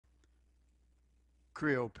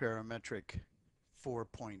Creo Parametric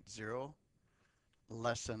 4.0,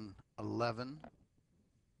 Lesson 11,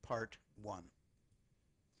 Part 1.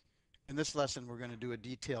 In this lesson, we're going to do a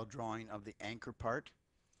detailed drawing of the anchor part.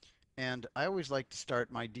 And I always like to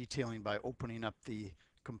start my detailing by opening up the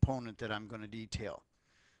component that I'm going to detail.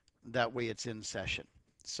 That way it's in session.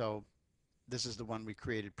 So this is the one we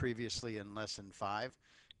created previously in Lesson 5. It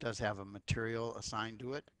does have a material assigned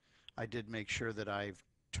to it. I did make sure that I've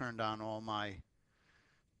turned on all my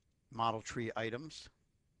model tree items.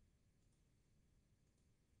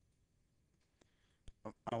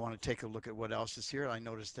 I want to take a look at what else is here. I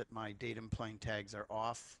noticed that my datum plane tags are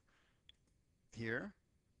off here.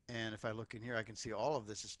 And if I look in here, I can see all of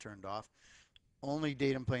this is turned off. Only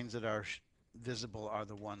datum planes that are visible are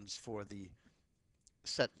the ones for the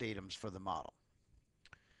set datums for the model.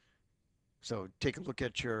 So take a look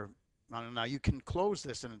at your, now you can close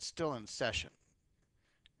this and it's still in session.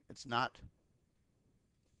 It's not,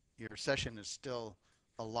 your session is still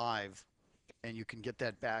alive and you can get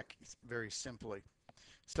that back very simply.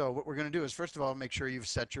 So what we're going to do is, first of all, make sure you've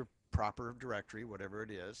set your proper directory, whatever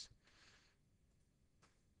it is.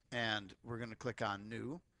 And we're going to click on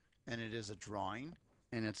New, and it is a drawing,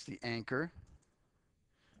 and it's the anchor.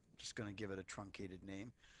 I'm just going to give it a truncated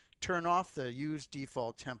name. Turn off the Use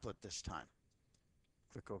Default Template this time.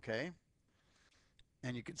 Click OK.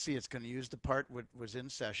 And you can see it's going to use the part that was in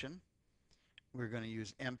session. We're going to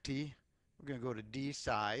use empty. We're going to go to D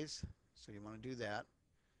size. So you want to do that.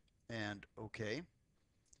 And OK.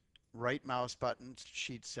 Right mouse button,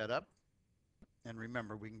 sheet setup. And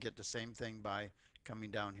remember, we can get the same thing by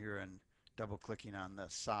coming down here and double clicking on the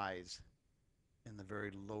size in the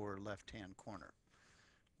very lower left hand corner.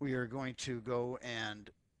 We are going to go and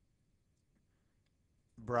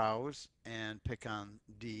browse and pick on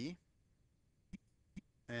D,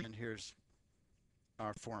 and here's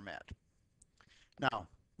our format. Now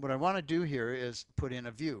what I want to do here is put in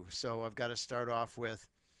a view, so I've got to start off with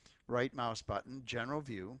right mouse button, general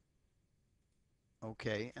view.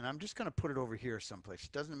 Okay, and I'm just going to put it over here someplace.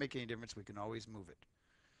 It doesn't make any difference. We can always move it.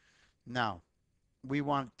 Now, we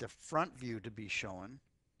want the front view to be shown.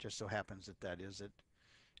 Just so happens that that is it.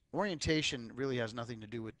 Orientation really has nothing to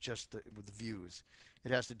do with just with the views.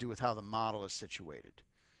 It has to do with how the model is situated.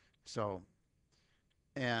 So,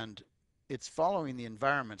 and it's following the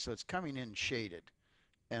environment, so it's coming in shaded.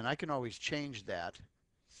 And I can always change that.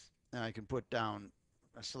 And I can put down,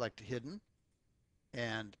 select hidden,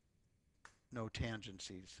 and no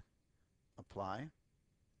tangencies apply.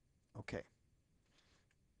 Okay.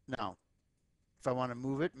 Now, if I want to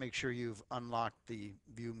move it, make sure you've unlocked the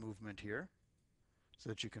view movement here so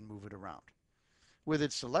that you can move it around. With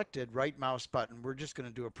it selected, right mouse button, we're just going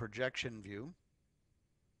to do a projection view.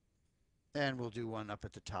 And we'll do one up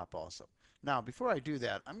at the top also. Now, before I do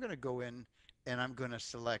that, I'm going to go in and I'm going to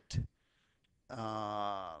select,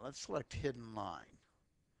 let's select hidden line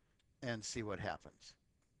and see what happens.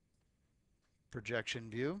 Projection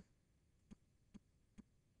view,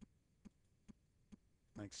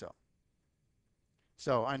 like so.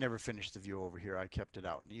 So I never finished the view over here. I kept it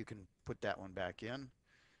out. You can put that one back in.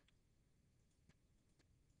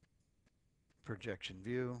 Projection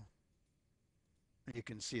view. You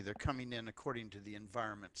can see they're coming in according to the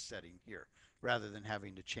environment setting here, rather than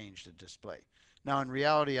having to change the display. Now in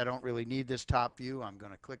reality, I don't really need this top view. I'm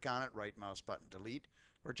going to click on it, right mouse button, delete,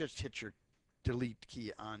 or just hit your delete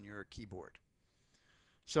key on your keyboard.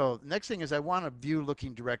 So the next thing is I want a view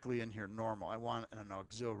looking directly in here, normal. I want an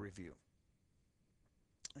auxiliary view.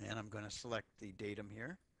 And I'm going to select the datum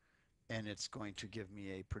here, and it's going to give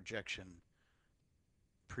me a projection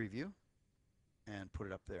preview and put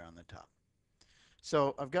it up there on the top.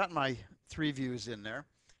 So I've got my three views in there.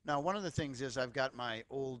 Now one of the things is I've got my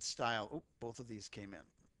old style. Oh, both of these came in.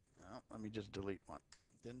 Well, let me just delete one.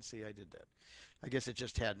 Didn't see I did that. I guess it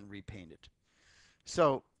just hadn't repainted.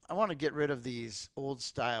 So I want to get rid of these old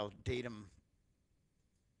style datum.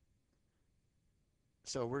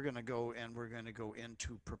 So we're going to go and we're going to go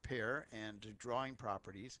into prepare and do drawing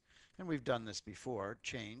properties. And we've done this before.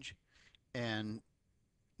 Change and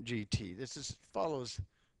GT. This is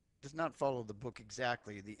does not follow the book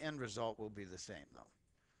exactly. The end result will be the same though.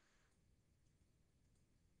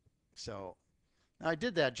 So now I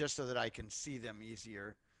did that just so that I can see them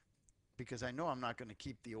easier, because I know I'm not going to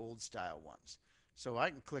keep the old style ones. So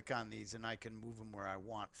I can click on these and I can move them where I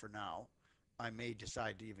want for now. I may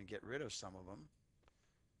decide to even get rid of some of them.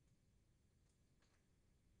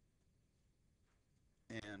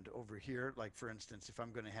 And over here, like for instance, if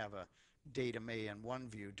I'm going to have a datum A in one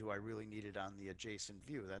view, do I really need it on the adjacent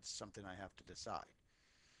view? That's something I have to decide.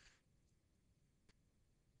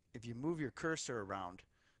 If you move your cursor around,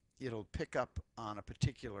 it'll pick up on a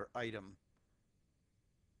particular item,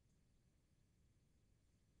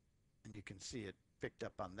 and you can see it picked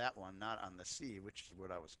up on that one, not on the C, which is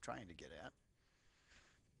what I was trying to get at.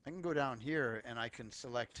 I can go down here and I can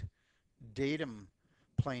select datum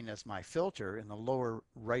plane as my filter in the lower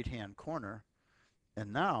right hand corner,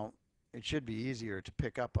 and now it should be easier to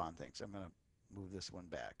pick up on things. I'm going to move this one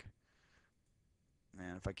back,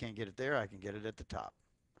 and if I can't get it there, I can get it at the top.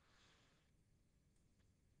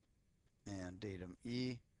 And datum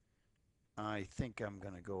E, I think I'm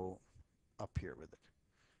going to go up here with it.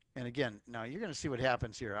 And again, now you're going to see what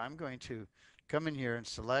happens here. I'm going to come in here and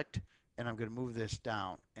select, and I'm going to move this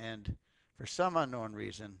down. And for some unknown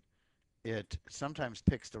reason, it sometimes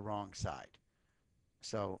picks the wrong side.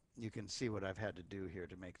 So you can see what I've had to do here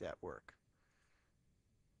to make that work.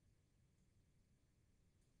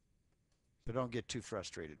 So don't get too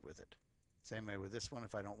frustrated with it. Same way with this one.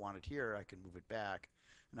 If I don't want it here, I can move it back.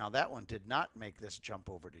 Now that one did not make this jump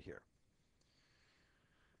over to here.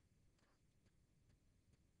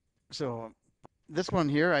 So this one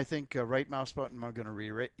here, I think right mouse button, I'm going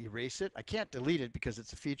to erase it. I can't delete it because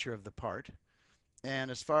it's a feature of the part. And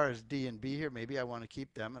as far as D and B here, maybe I want to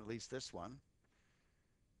keep them, at least this one.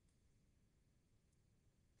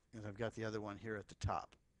 Because I've got the other one here at the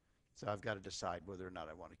top. So I've got to decide whether or not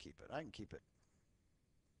I want to keep it. I can keep it.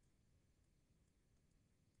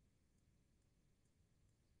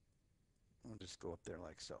 I'll just go up there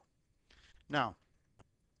like so. Now,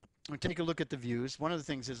 I'm going to take a look at the views. One of the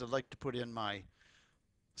things is I'd like to put in my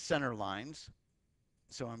center lines.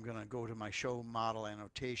 So I'm going to go to my show model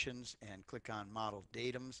annotations and click on model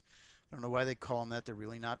datums. I don't know why they call them that. They're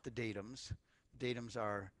really not the datums. Datums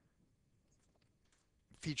are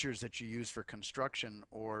features that you use for construction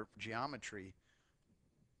or geometry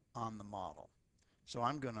on the model. So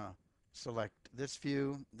I'm going to select this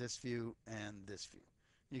view, and this view.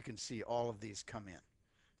 You can see all of these come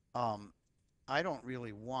in. I don't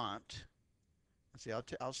really want, let's see,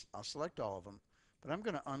 I'll select all of them, but I'm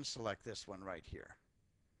going to unselect this one right here.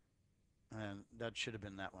 And that should have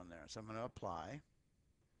been that one there. So I'm going to apply.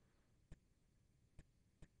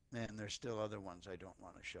 And there's still other ones I don't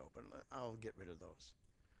want to show, but I'll get rid of those.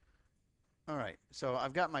 All right, so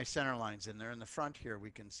I've got my center lines in there. In the front here,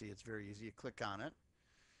 we can see it's very easy. You click on it.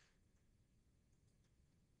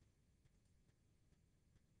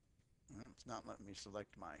 It's not letting me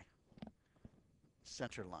select my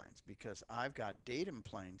center lines because I've got datum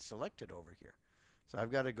plane selected over here. So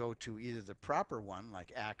I've got to go to either the proper one,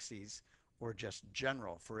 like axes, or just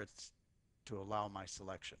general for it to allow my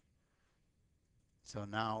selection. So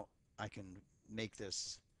now I can make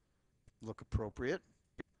this look appropriate.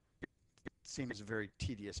 It seems a very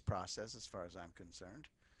tedious process as far as I'm concerned.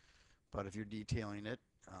 But if you're detailing it,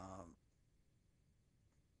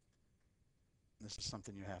 this is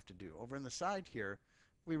something you have to do. Over in the side here,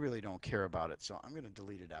 we really don't care about it, so I'm going to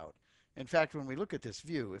delete it out. In fact, when we look at this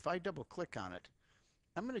view, if I double click on it,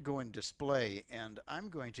 I'm going to go in display and I'm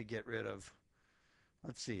going to get rid of,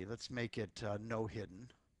 let's see, let's make it no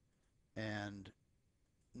hidden and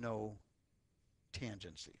no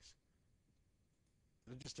tangencies.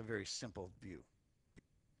 Just a very simple view.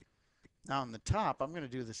 Now on the top, I'm going to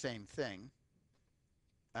do the same thing.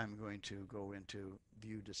 I'm going to go into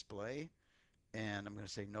view display and I'm going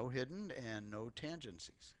to say no hidden and no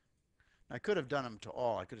tangencies. I could have done them to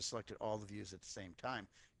all. I could have selected all the views at the same time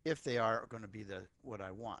if they are going to be what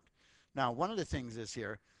I want. Now, one of the things is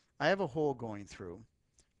here, I have a hole going through,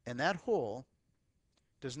 and that hole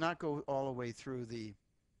does not go all the way through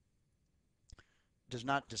does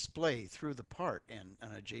not display through the part in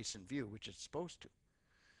an adjacent view, which it's supposed to.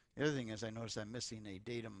 The other thing is I notice I'm missing a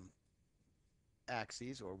datum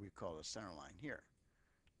axis, or we call it a center line here.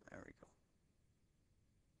 There we go.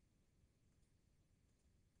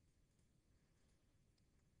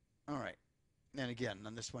 All right, and again,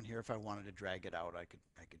 on this one here, if I wanted to drag it out, I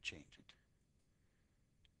could change it.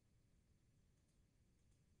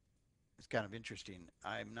 It's kind of interesting.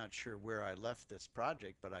 I'm not sure where I left this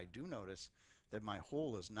project, but I do notice that my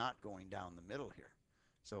hole is not going down the middle here.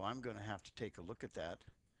 So I'm going to have to take a look at that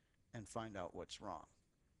and find out what's wrong,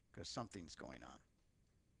 because something's going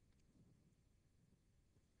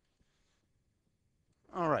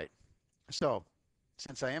on. All right, so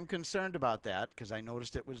since I am concerned about that, because I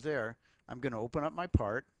noticed it was there, I'm going to open up my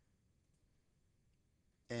part,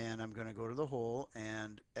 and I'm going to go to the hole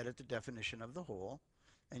and edit the definition of the hole.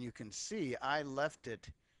 And you can see I left it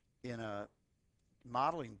in a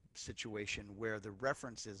modeling situation where the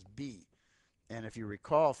reference is B. And if you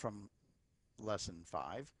recall from lesson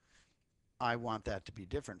 5, I want that to be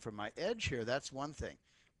different. For my edge here, that's one thing.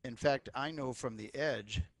 In fact, I know from the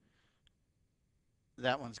edge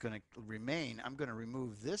that one's going to remain. I'm going to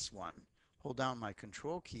remove this one, hold down my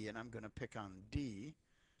control key, and I'm going to pick on D,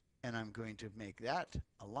 and I'm going to make that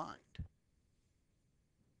aligned,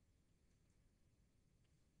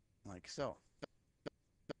 like so.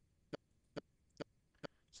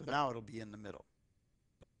 So now it'll be in the middle.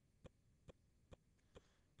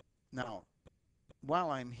 Now,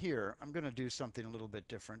 while I'm here, I'm going to do something a little bit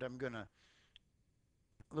different. I'm going to,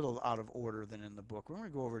 a little out of order than in the book. We're going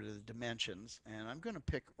to go over to the dimensions, and I'm going to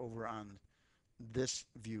pick over on this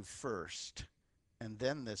view first, and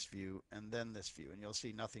then this view, and then this view, and you'll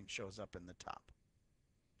see nothing shows up in the top.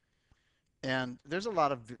 And there's a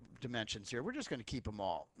lot of dimensions here. We're just going to keep them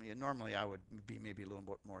all. Normally I would be maybe a little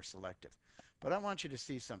bit more selective, but I want you to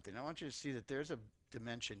see something. I want you to see that there's a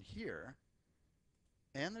dimension here,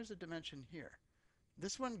 and there's a dimension here.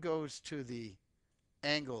 This one goes to the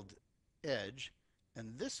angled edge,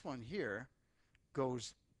 and this one here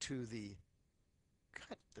goes to the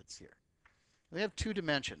cut that's here. We have two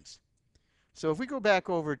dimensions. So if we go back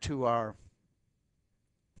over to our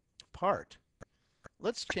part,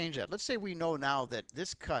 let's change that. Let's say we know now that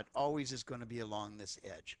this cut always is going to be along this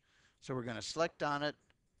edge. So we're going to select on it.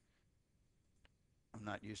 I'm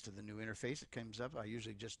not used to the new interface. It comes up. I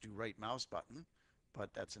usually just do right mouse button, but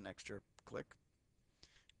that's an extra click.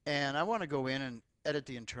 And I want to go in and edit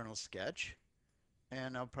the internal sketch.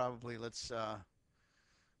 And I'll probably, let's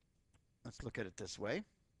look at it this way.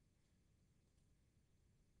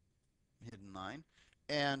 Hidden line.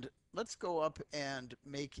 And let's go up and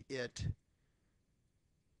make it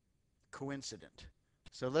coincident.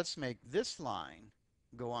 So let's make this line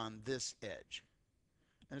go on this edge.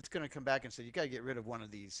 And it's going to come back and say, you got to get rid of one of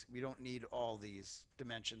these. We don't need all these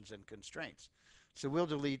dimensions and constraints. So we'll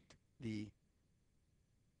delete the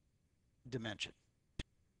dimension.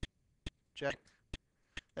 Check.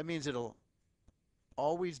 That means it'll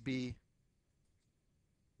always be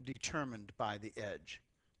determined by the edge.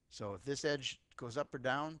 So if this edge goes up or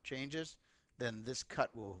down, changes, then this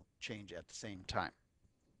cut will change at the same time.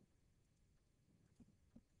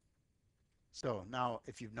 So now,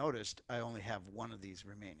 if you've noticed, I only have one of these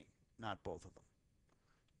remaining, not both of them.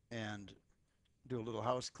 And do a little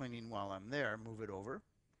house cleaning while I'm there, move it over.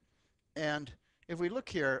 And if we look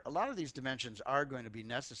here, a lot of these dimensions are going to be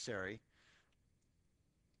necessary,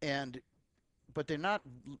 but they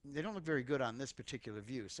don't look very good on this particular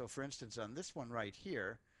view. So for instance, on this one right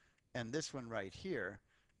here and this one right here,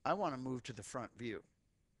 I want to move to the front view.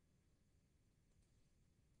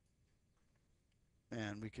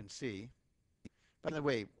 And we can see, by the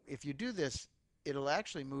way, if you do this, it'll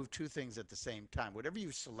actually move two things at the same time. Whatever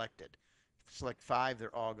you selected, select 5,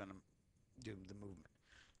 they're all going to do the movement.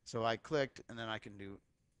 So I clicked, and then I can do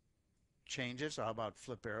changes. So how about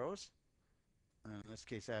flip arrows? And in this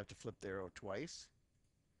case, I have to flip the arrow twice,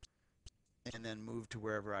 and then move to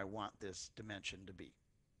wherever I want this dimension to be,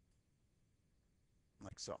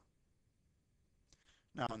 like so.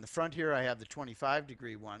 Now in the front here, I have the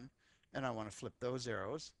 25-degree one, and I want to flip those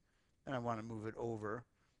arrows, and I want to move it over.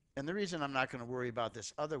 And the reason I'm not going to worry about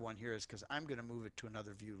this other one here is because I'm going to move it to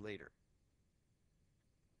another view later.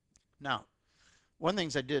 Now, one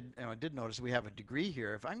thing I did notice, we have a degree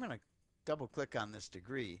here. If I'm going to double click on this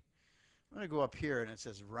degree, I'm going to go up here and it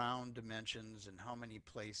says round dimensions and how many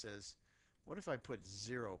places. What if I put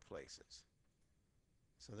 0 places?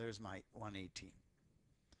 So there's my 118.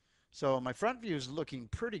 So my front view is looking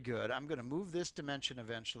pretty good. I'm going to move this dimension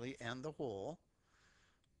eventually and the hole.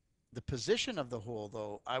 The position of the hole,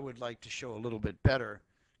 though, I would like to show a little bit better.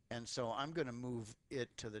 And so I'm going to move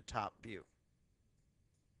it to the top view.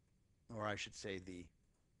 Or I should say the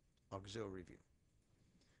auxiliary view.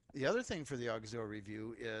 The other thing for the auxiliary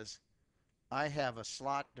view is I have a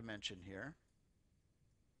slot dimension here.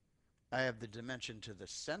 I have the dimension to the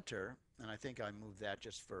center, and I think I moved that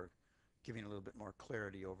just for giving a little bit more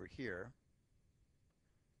clarity over here.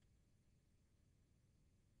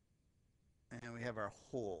 And we have our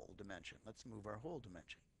hole dimension. Let's move our hole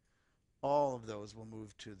dimension. All of those will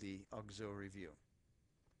move to the auxiliary view.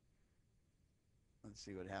 Let's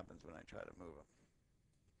see what happens when I try to move them.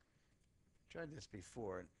 I tried this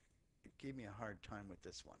before, and it gave me a hard time with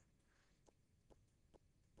this one.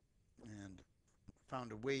 And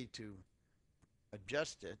found a way to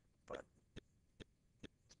adjust it, but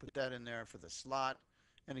let's put that in there for the slot.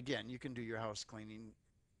 And again, you can do your house cleaning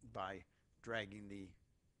by dragging the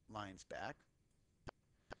lines back.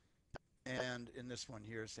 And in this one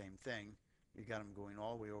here, same thing. We got them going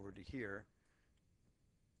all the way over to here.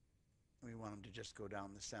 We want them to just go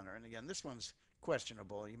down the center. And again, this one's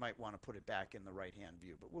questionable. You might want to put it back in the right-hand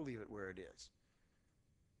view, but we'll leave it where it is.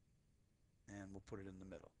 And we'll put it in the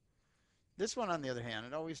middle. This one, on the other hand,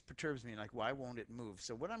 it always perturbs me, like, why won't it move?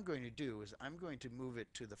 So what I'm going to do is I'm going to move it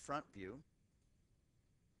to the front view,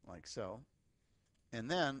 like so. And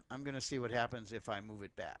then I'm going to see what happens if I move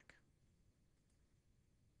it back.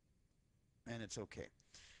 And it's okay.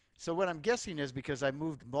 So what I'm guessing is because I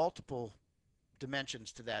moved multiple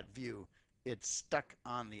dimensions to that view, it's stuck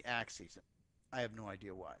on the axes. I have no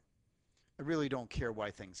idea why. I really don't care why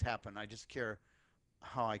things happen. I just care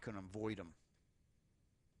how I can avoid them.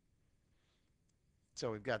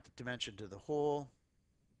 So we've got the dimension to the whole.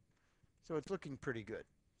 So it's looking pretty good.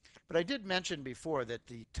 But I did mention before that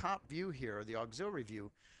the top view here, or the auxiliary view,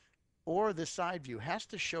 or the side view, has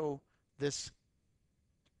to show this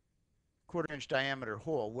 1/4 inch diameter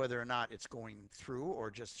hole, whether or not it's going through or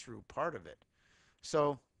just through part of it.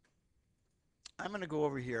 So I'm going to go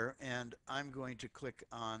over here and I'm going to click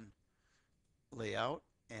on layout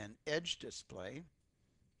and edge display.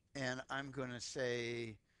 And I'm going to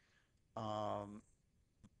say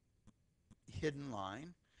hidden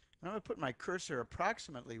line. And I'm going to put my cursor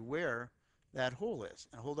approximately where that hole is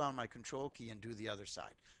and hold down my control key and do the other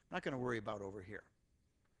side. I'm not going to worry about over here.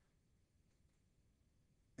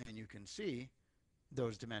 And you can see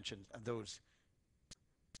those dimensions, those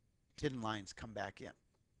hidden lines come back in.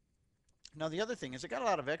 Now the other thing is I got a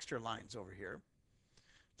lot of extra lines over here.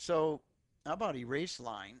 So how about erase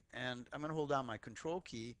line? And I'm going to hold down my control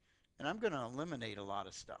key and I'm going to eliminate a lot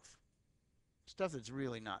of stuff. Stuff that's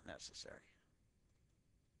really not necessary.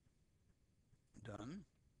 Done.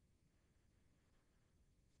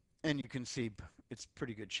 And you can see it's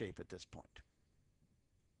pretty good shape at this point.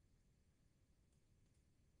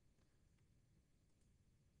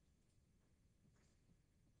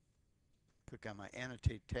 Click on my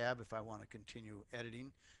annotate tab if I want to continue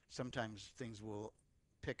editing. Sometimes things will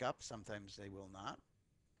pick up, sometimes they will not.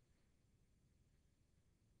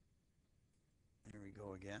 Here we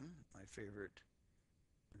go again, my favorite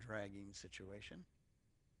dragging situation.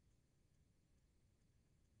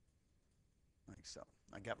 Like so.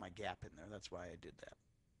 I got my gap in there, that's why I did that.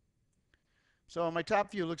 So my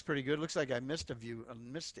top view looks pretty good. Looks like I missed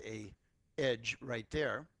a edge right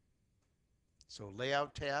there. So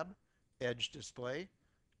layout tab, edge display.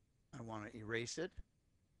 I want to erase it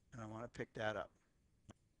and I want to pick that up.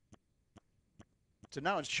 So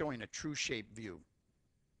now it's showing a true shape view.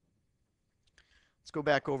 Let's go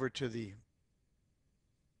back over to the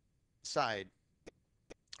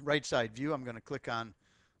right side view. I'm going to click on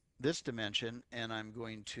this dimension and I'm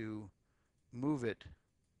going to move it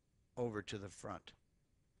over to the front.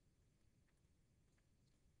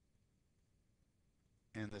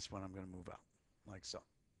 And this one I'm going to move out like so.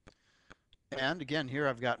 And again, here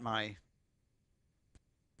I've got my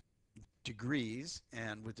degrees,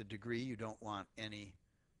 and with the degree you don't want any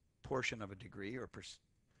portion of a degree or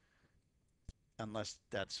unless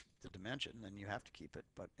that's the dimension, then you have to keep it,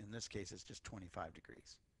 but in this case it's just 25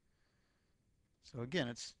 degrees. So again,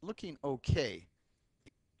 it's looking okay.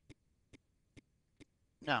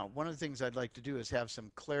 Now, one of the things I'd like to do is have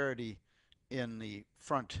some clarity in the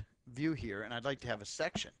front view here, and I'd like to have a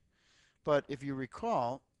section. But if you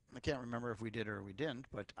recall, I can't remember if we did or we didn't,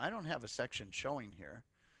 but I don't have a section showing here.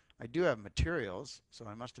 I do have materials, so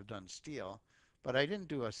I must have done steel, but I didn't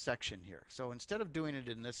do a section here. So instead of doing it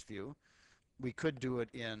in this view, we could do it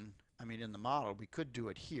in the model, we could do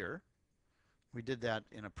it here. We did that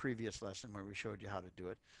in a previous lesson where we showed you how to do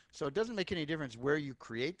it. So it doesn't make any difference where you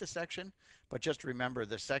create the section, but just remember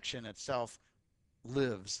the section itself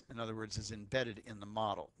lives, in other words, is embedded in the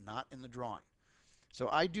model, not in the drawing. So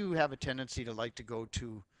I do have a tendency to like to go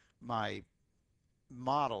to my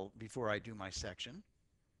model before I do my section.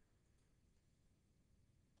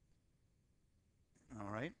 All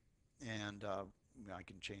right, and I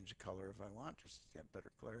can change the color if I want, just to get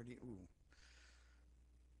better clarity. Ooh.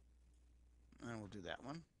 And we'll do that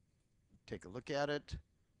one. Take a look at it.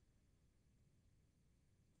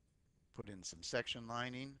 Put in some section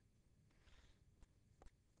lining.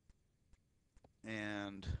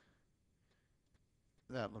 And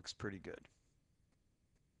that looks pretty good.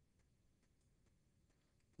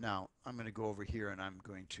 Now I'm going to go over here and I'm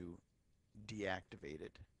going to deactivate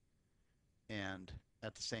it. And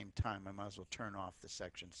at the same time, I might as well turn off the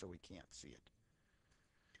section so we can't see it.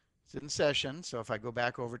 It's in session, so if I go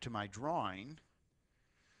back over to my drawing,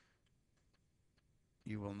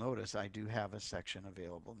 you will notice I do have a section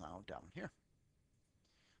available now down here.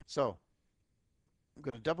 So I'm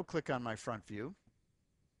going to double click on my front view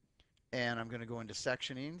and I'm going to go into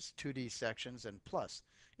sectionings, 2D sections, and plus.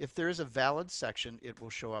 If there is a valid section, it will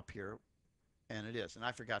show up here, and it is. And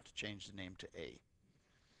I forgot to change the name to A.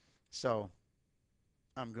 So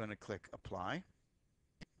I'm going to click apply.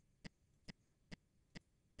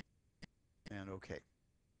 and OK.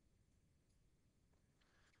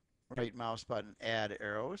 Right mouse button, add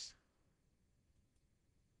arrows.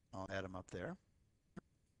 I'll add them up there.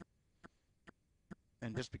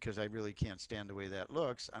 And just because I really can't stand the way that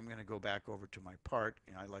looks, I'm going to go back over to my part.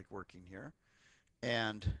 And I like working here.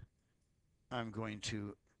 And I'm going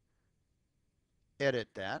to edit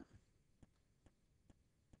that.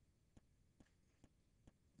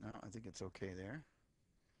 No, I think it's OK there.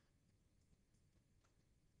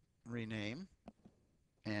 Rename.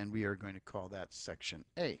 And we are going to call that section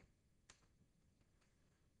A.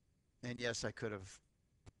 And yes, I could have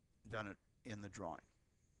done it in the drawing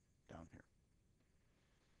down here.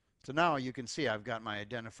 So now you can see I've got my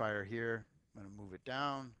identifier here. I'm going to move it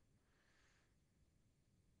down.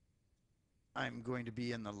 I'm going to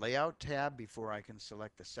be in the Layout tab before I can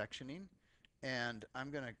select the sectioning. And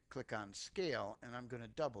I'm going to click on Scale, and I'm going to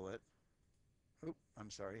double it. Oop,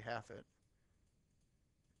 I'm sorry, half it.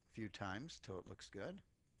 A few times till it looks good.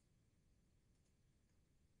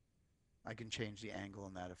 I can change the angle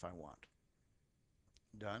on that if I want.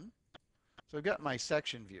 Done. So I've got my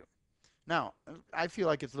section view. Now, I feel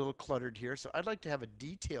like it's a little cluttered here, so I'd like to have a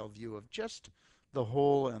detailed view of just the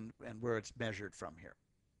hole and where it's measured from here.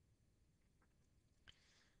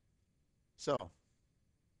 So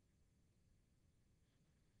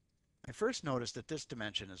I first noticed that this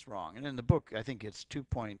dimension is wrong. And in the book, I think it's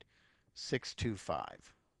 2.625.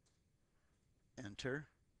 Enter.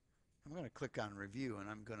 I'm going to click on Review, and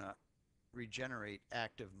I'm going to regenerate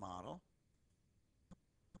active model.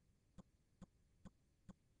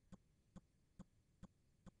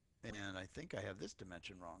 And I think I have this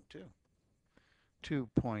dimension wrong, too.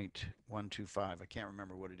 2.125. I can't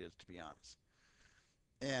remember what it is, to be honest.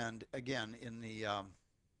 And again, in the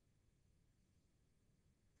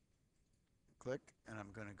click, and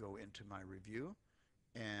I'm going to go into my review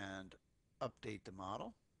and update the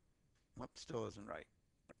model. Whoop, still isn't right.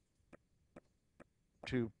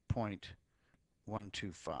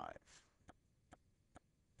 2.125.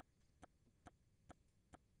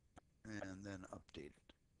 And then update it.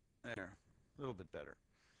 There, a little bit better.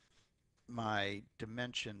 My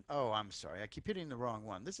dimension, oh, I'm sorry, I keep hitting the wrong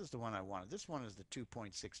one. This is the one I wanted. This one is the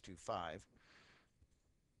 2.625. I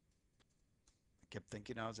kept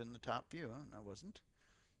thinking I was in the top view, and I wasn't.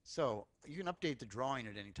 So you can update the drawing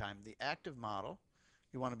at any time. The active model,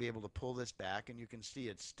 you want to be able to pull this back, and you can see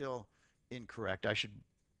it's still incorrect. I should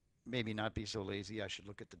maybe not be so lazy. I should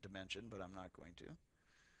look at the dimension, but I'm not going to.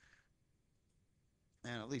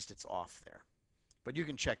 And at least it's off there. But you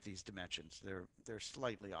can check these dimensions. They're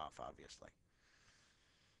slightly off, obviously.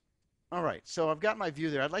 All right, so I've got my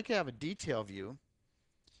view there. I'd like to have a detail view.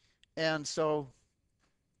 And so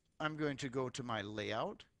I'm going to go to my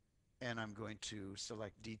layout, and I'm going to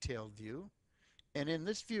select detailed view. And in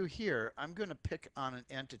this view here, I'm going to pick on an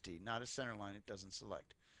entity, not a center line. It doesn't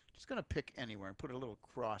select. Just going to pick anywhere and put a little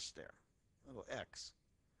cross there, a little X.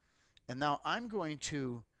 And now I'm going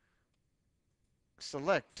to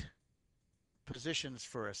select positions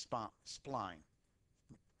for a spline.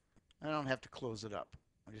 I don't have to close it up.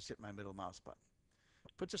 I just hit my middle mouse button.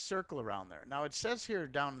 Puts a circle around there. Now it says here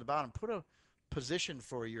down at the bottom, put a position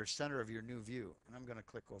for your center of your new view. And I'm going to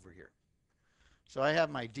click over here. So I have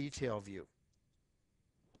my detail view.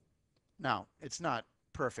 Now, it's not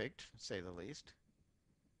perfect, to say the least.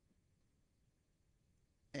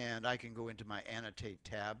 And I can go into my Annotate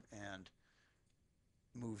tab and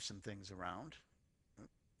move some things around.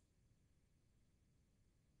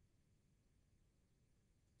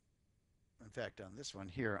 In fact, on this one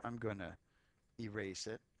here, I'm going to erase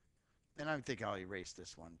it. And I think I'll erase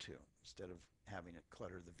this one too, instead of having it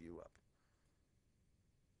clutter the view up.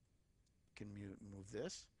 Can move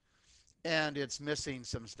this. And it's missing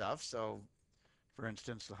some stuff. So, for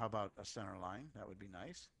instance, how about a center line? That would be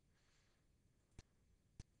nice.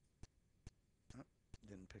 Oh,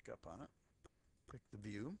 didn't pick up on it. Pick the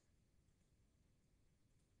view.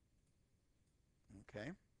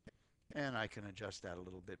 Okay. And I can adjust that a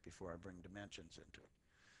little bit before I bring dimensions into it.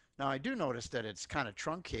 Now I do notice that it's kind of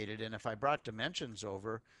truncated, and if I brought dimensions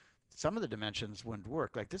over, some of the dimensions wouldn't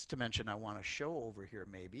work. Like this dimension I want to show over here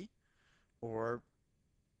maybe, or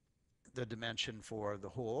the dimension for the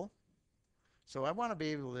hole. So I want to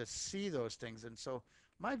be able to see those things, and so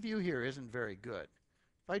my view here isn't very good.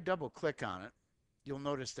 If I double click on it, you'll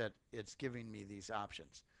notice that it's giving me these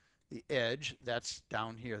options. The edge, that's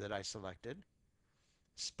down here that I selected.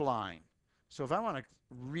 Spline. So if I want to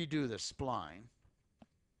redo the spline,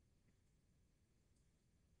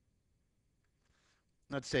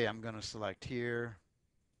 let's say I'm going to select here,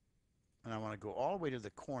 and I want to go all the way to the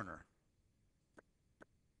corner.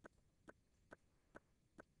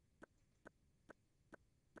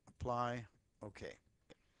 Apply. Okay.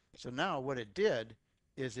 So now what it did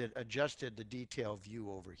is it adjusted the detail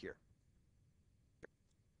view over here.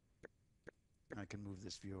 I can move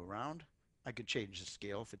this view around. I could change the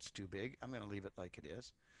scale if it's too big. I'm going to leave it like it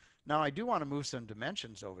is. Now I do want to move some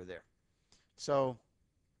dimensions over there. So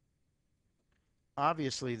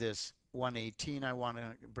obviously this 118 I want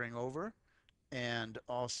to bring over, and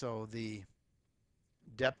also the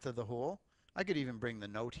depth of the hole. I could even bring the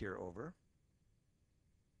note here over,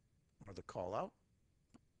 or the call out,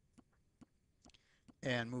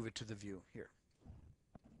 and move it to the view here.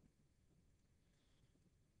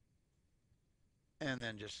 And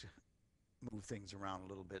then just move things around a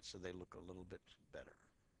little bit so they look a little bit better.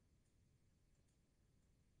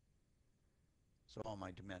 So all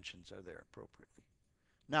my dimensions are there appropriately.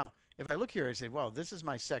 Now, if I look here, I say, well, this is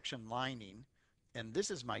my section lining, and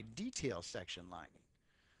this is my detail section lining.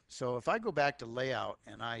 So if I go back to layout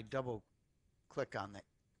and I double click on the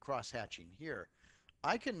cross hatching here,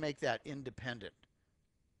 I can make that independent,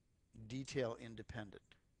 detail independent.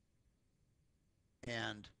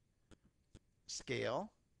 And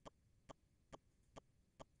scale.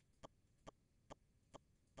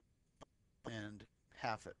 And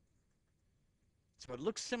half it. So it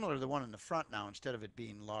looks similar to the one in the front now instead of it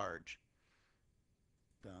being large.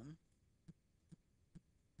 Done.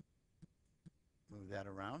 Move that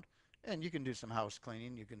around. And you can do some house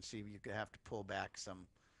cleaning. You can see you could have to pull back some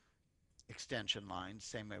extension lines.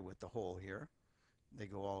 Same way with the hole here. They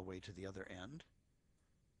go all the way to the other end.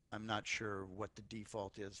 I'm not sure what the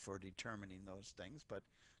default is for determining those things, but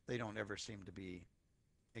they don't ever seem to be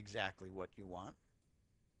exactly what you want.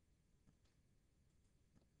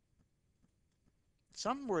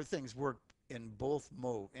 Some where things work in both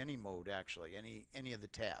mode, any mode actually, any of the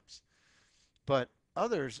tabs. But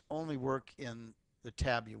others only work in the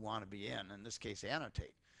tab you want to be in this case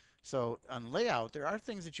annotate. So on layout, there are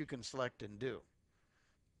things that you can select and do.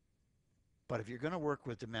 But if you're going to work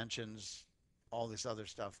with dimensions, all this other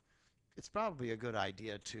stuff, it's probably a good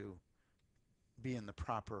idea to be in the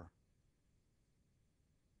proper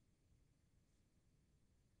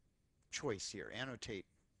choice here. Annotate,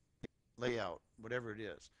 layout, whatever it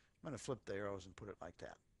is. I'm going to flip the arrows and put it like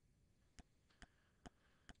that.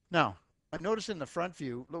 Now, I notice in the front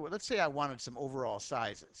view, let's say I wanted some overall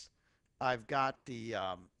sizes. I've got the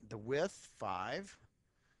width 5,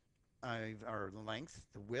 or the length,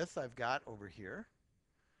 the width I've got over here.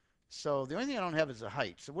 So the only thing I don't have is the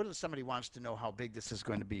height. So what if somebody wants to know how big this is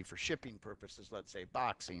going to be for shipping purposes, let's say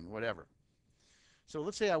boxing, whatever. So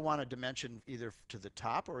let's say I want a dimension either to the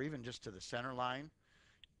top or even just to the center line,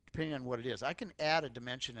 depending on what it is. I can add a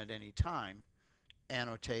dimension at any time,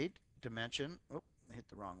 annotate, dimension, oh, I hit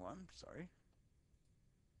the wrong one, sorry.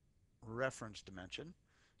 Reference dimension.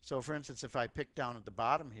 So for instance, if I pick down at the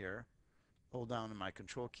bottom here, hold down on my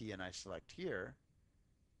control key and I select here,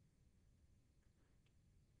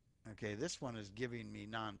 okay, this one is giving me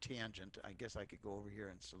non-tangent. I guess I could go over here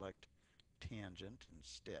and select tangent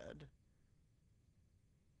instead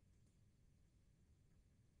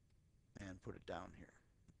and put it down here.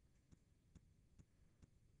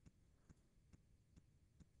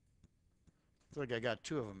 It's like I got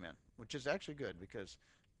 2 of them in, which is actually good because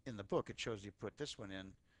in the book it shows you put this one in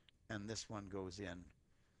and this one goes in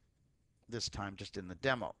this time just in the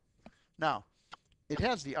demo. Now, it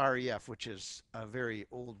has the REF, which is a very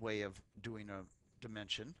old way of doing a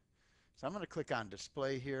dimension. So I'm going to click on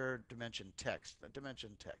display here, dimension text,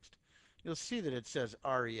 dimension text. You'll see that it says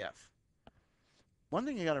REF. One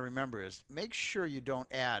thing you got to remember is make sure you don't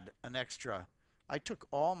add an extra. I took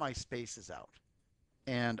all my spaces out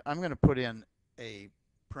and I'm going to put in a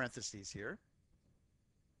parentheses here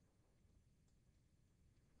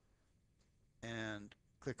and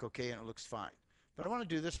click OK and it looks fine. But I want to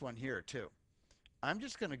do this one here too. I'm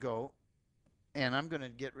just going to go and I'm going to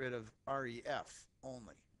get rid of REF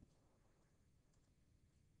only.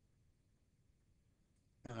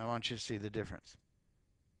 And I want you to see the difference.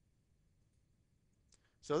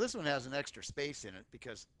 So this one has an extra space in it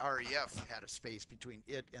because REF had a space between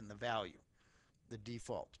it and the value, the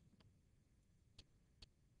default.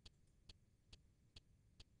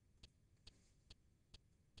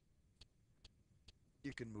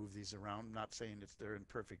 You can move these around. I'm not saying they're in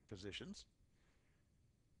perfect positions.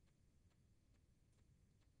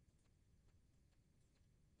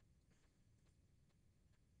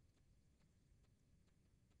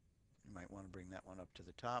 You might want to bring that one up to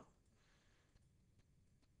the top.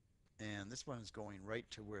 And this one is going right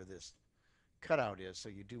to where this cutout is, so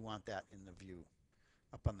you do want that in the view.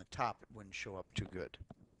 Up on the top, it wouldn't show up too good.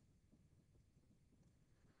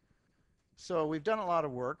 So we've done a lot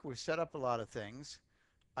of work. We've set up a lot of things.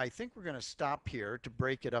 I think we're going to stop here to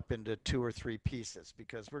break it up into 2 or 3 pieces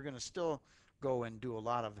because we're going to still go and do a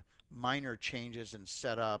lot of minor changes and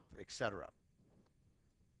setup, etc.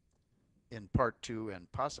 in part 2 and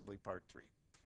possibly part 3.